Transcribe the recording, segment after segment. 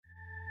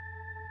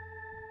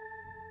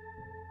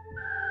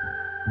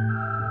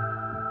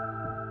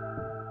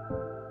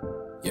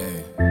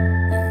Yeah.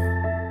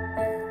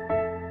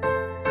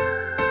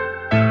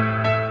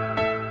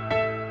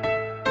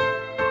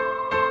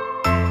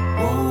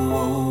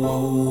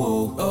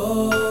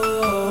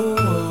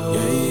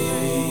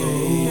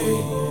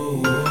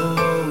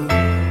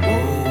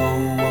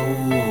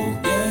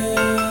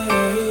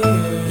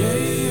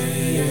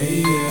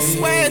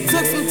 Swear it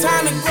took some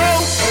time to grow.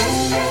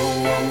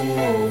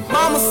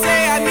 Mama say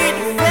I need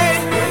to pray.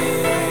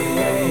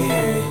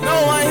 No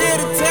one here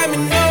to tell me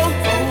no.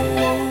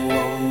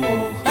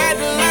 Had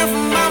to learn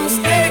from my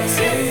mistakes.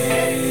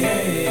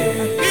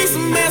 Need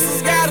some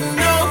answers, gotta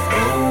know.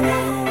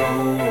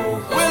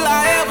 Will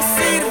I ever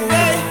see the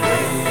day?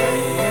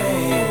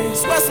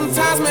 Swear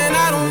sometimes, man,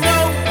 I don't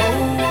know.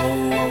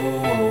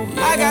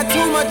 I got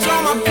too much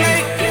on my plate.